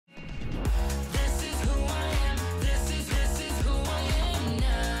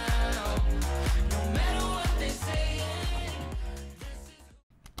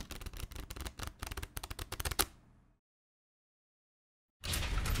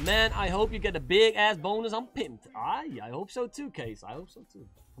Man, I hope you get a big ass bonus on Pimped. I hope so too, Case. I hope so too.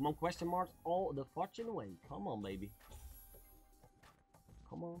 Come on, question marks all the fortune way. Come on, baby.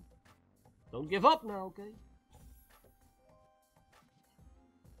 Come on. Don't give up now, okay?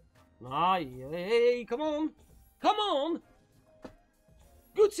 Hey, come on. Come on.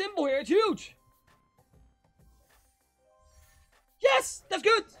 Good symbol here. It's huge. Yes, that's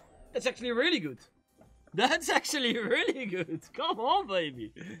good. That's actually really good. That's actually really good. Come on,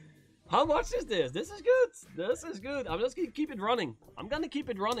 baby. How much is this? This is good. This is good. I'm just gonna keep it running. I'm gonna keep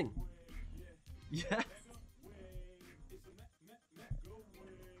it running. Yeah.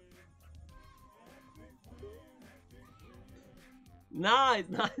 Nice,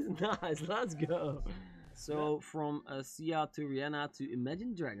 nice, nice. Let's go. So from Sia to Rihanna to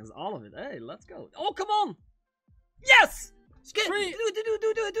Imagine Dragons, all of it. Hey, let's go. Oh, come on. Yes. Do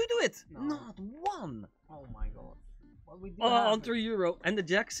it. No. Not one. Oh my god. What we do on €3. And the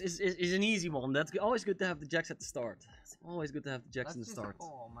jacks is an easy one. That's always good to have the jacks at the start. It's always good to have the jacks in the start.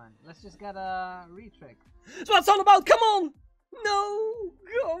 Oh man, let's just get a retrick. That's what it's all about. Come on. No,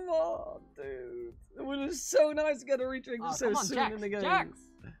 come on, dude. It was so nice to get a retrick so soon in the game. Jacks.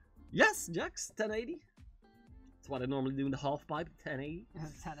 Yes, jacks. 1080. That's what I normally do in the half pipe. 1080.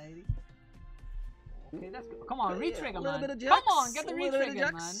 1080. Okay, that's good. Come on, retrigger, man. Bit of jacks, come on, get the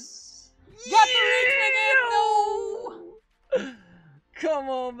retrigger, man. Get the retrigger, no! Come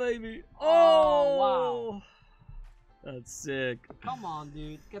on, baby. Oh, wow. That's sick. Come on,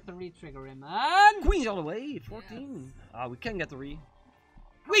 dude. Get the retrigger in, man. Queen's all the way. 14. Ah, we can get the re.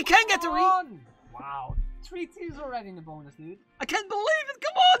 We can get the re. Wow. 3 T's already in the bonus, dude. I can't believe it.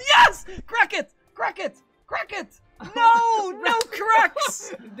 Come on. Yes. Crack it. Crack it. Crack it. No, no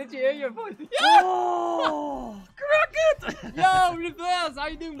cracks. Did you hear your voice? Yeah. Oh, crack it. Yo, reverse. How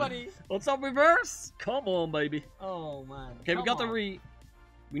you doing, buddy? What's up, reverse? Come on, baby. Oh, man. Okay, we got the re.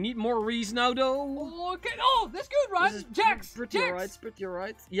 We need more rees now, though. Okay. Oh, that's good, right? Jacks. Pretty alright. Pretty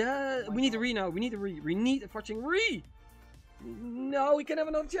alright. Yeah, we need a re now. We need a re. We need a fucking re. No, we can have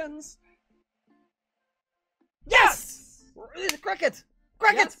another chance. Yes! Crack it.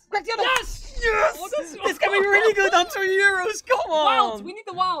 Crack it! Crack the other! Yes! Yes! Oh, this can be really good on €2. Come on! Wilds! We need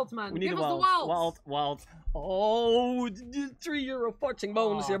the wilds, man. We need Give the us wild. the wilds. Wild. Oh, €3 fudging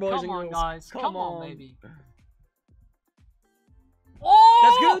bonus here, boys and girls. Come on, guys. Come on, baby. Oh!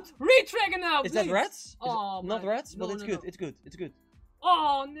 That's good. Retrigger now, Is please. that rats? Oh, not rats, no, but it's no, good. no. It's good. It's good.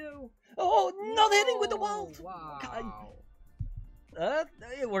 Oh, no. Oh, not hitting with the wild. Wow.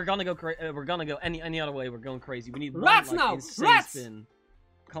 We're gonna go we're gonna go any other way. We're going crazy. We need rats one, like, now. insane Rats. Spin.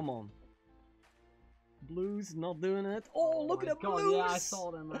 Come on. Blues not doing it. Oh, look at the God, blues. Yeah, I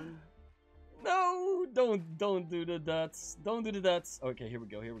saw them, man. No, don't do the dots. Don't do the dots. Okay, here we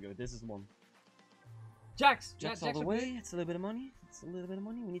go. Here we go. This is one. Jacks all the way. It's a little bit of money. It's a little bit of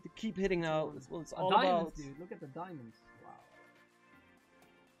money. We need to keep hitting now. That's what it's all diamonds, about. Dude. Look at the diamonds. Wow.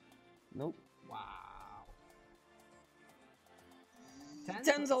 Nope. Wow.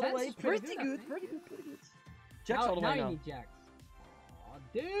 Tens all the way. Pretty good. Pretty good. Jacks all the way now. Now you need jacks. Oh,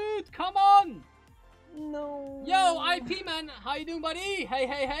 dude, come on. No. Yo, IP man, how you doing, buddy?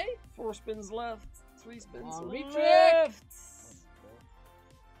 Hey. 4 spins left. 3 spins retrick. left.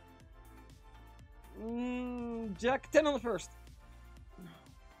 Jack 10 on the first.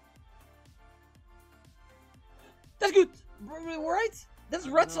 That's good. Right? That's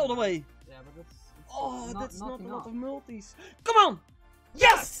rats all the way. Yeah, but that's not a enough. lot of multis. Come on.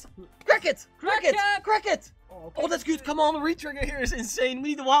 Yes! Crack it! Crack it! Crack it! Oh, okay. Oh, that's good. Come on, the retrigger here is insane. We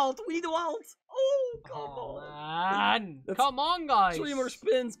need the wild. We need the wild. Oh, come on. Man. Come on, guys. 3 more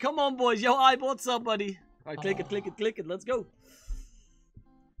spins. Come on, boys. Yo, Ibe, what's up, buddy? All right, click it. Let's go.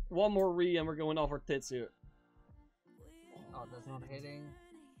 1 more re and we're going off our tits here. Oh, that's not hitting.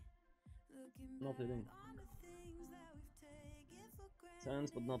 Not hitting.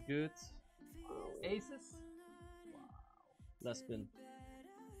 Tens, but not good. Aces? Last spin.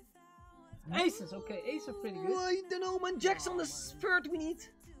 Aces, okay. Aces are pretty good. I don't know, man. Jacks on the third we need.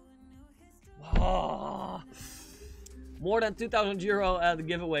 Wow. More than €2,000 at the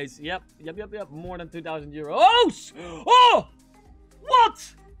giveaways. Yep. More than €2,000. Oh!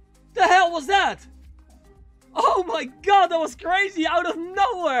 What? The hell was that? Oh my god, that was crazy out of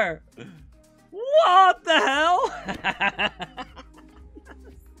nowhere. What the hell?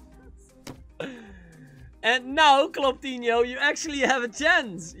 And now, Kloptinho, you actually have a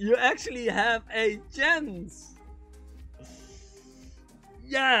chance. You actually have a chance.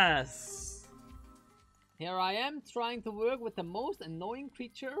 Yes. Here I am, trying to work with the most annoying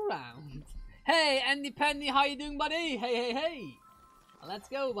creature around. Hey, Andy Penny, how you doing, buddy? Hey. Let's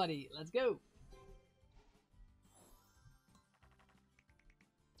go, buddy. Let's go.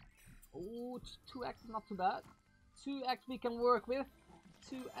 Oh, 2x is not too bad. 2x we can work with.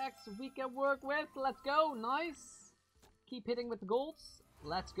 2x we can work with. Let's go. Nice. Keep hitting with the golds.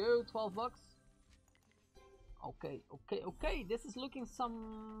 Let's go. 12 bucks. Okay, okay, okay. This is looking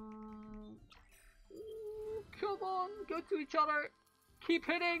some... Ooh, come on. Go to each other. Keep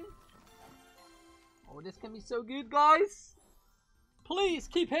hitting. Oh, this can be so good, guys. Please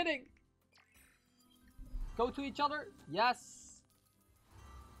keep hitting. Go to each other. Yes.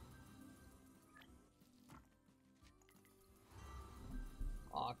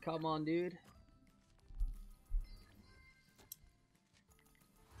 Oh, come on, dude.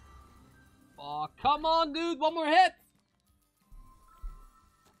 Oh, come on, dude. One more hit.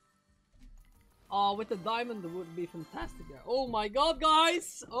 Oh, with the diamond, it would be fantastic there. Oh my god,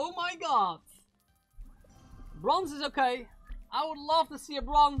 guys. Oh my god. Bronze is okay. I would love to see a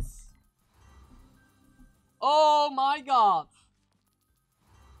bronze. Oh my god.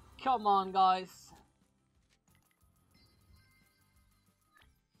 Come on, guys.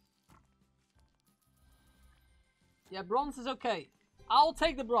 Yeah, bronze is okay. I'll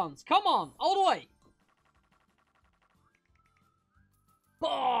take the bronze. Come on, all the way.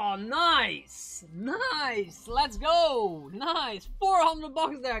 Oh, nice. Nice. Let's go. Nice. 400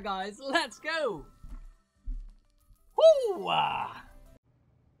 bucks there, guys. Let's go. Woo!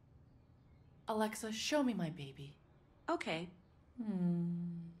 Alexa, show me my baby. Okay.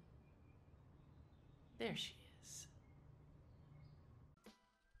 There she is.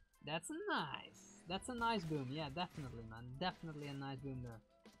 That's nice. That's a nice boom. Yeah, definitely, man. Definitely a nice boom there.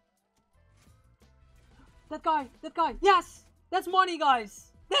 That guy. Yes! That's money,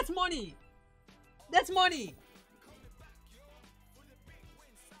 guys. That's money. That's money.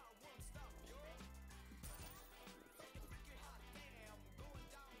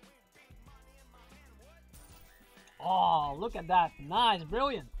 Oh, look at that. Nice.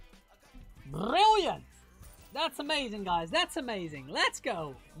 Brilliant. Brilliant. That's amazing, guys. That's amazing. Let's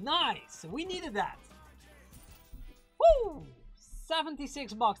go. Nice. We needed that. Woo!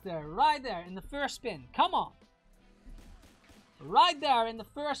 76 bucks there. Right there in the first spin. Come on. Right there in the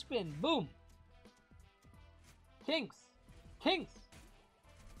first spin. Boom. Kings. Kings.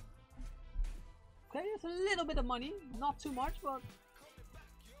 Okay, it's a little bit of money. Not too much, but...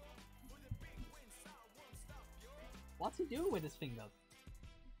 What's he doing with his finger?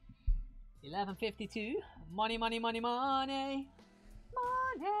 11.52. Money, money, money, money.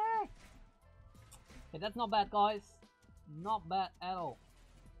 Money. Okay, that's not bad, guys. Not bad at all.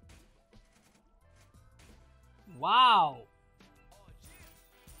 Wow.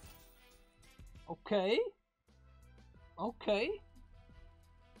 Okay. Okay.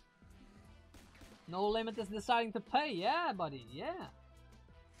 No Limit is deciding to pay. Yeah, buddy. Yeah.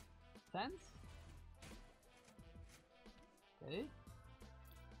 Tens. Okay.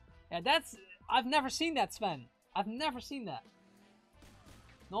 Yeah, that's... I've never seen that, Sven. I've never seen that.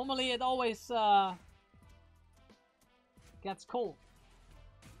 Normally it always gets cold.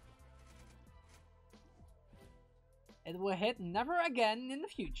 It will hit never again in the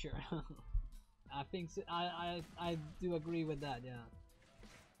future. I think so, I do agree with that, yeah.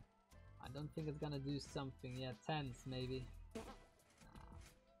 I don't think it's gonna do something. Yeah, tens maybe.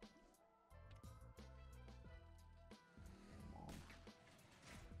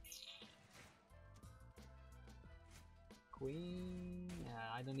 Queen. Yeah,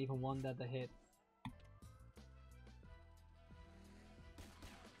 I don't even want that to hit.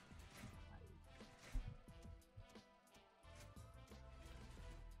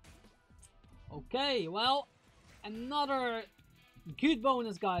 Okay, well, another good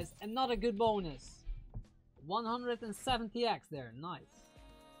bonus, guys. Another good bonus. 170x there. Nice.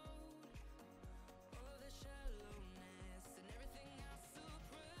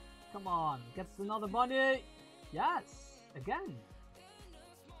 Come on, gets another money. Yes, again.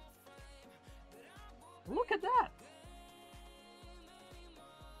 Look at that.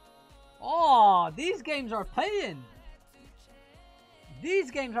 Oh, these games are paying.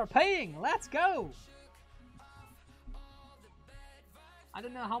 These games are paying. Let's go. I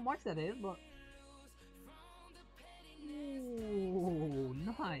don't know how much that is, but... Ooh,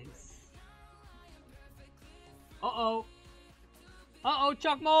 nice. Uh-oh. Uh-oh,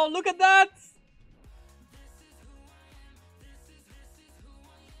 Chuckmo, look at that!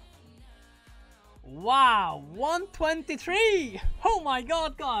 Wow, 123! Oh my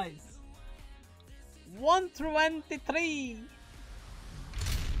god, guys! 123!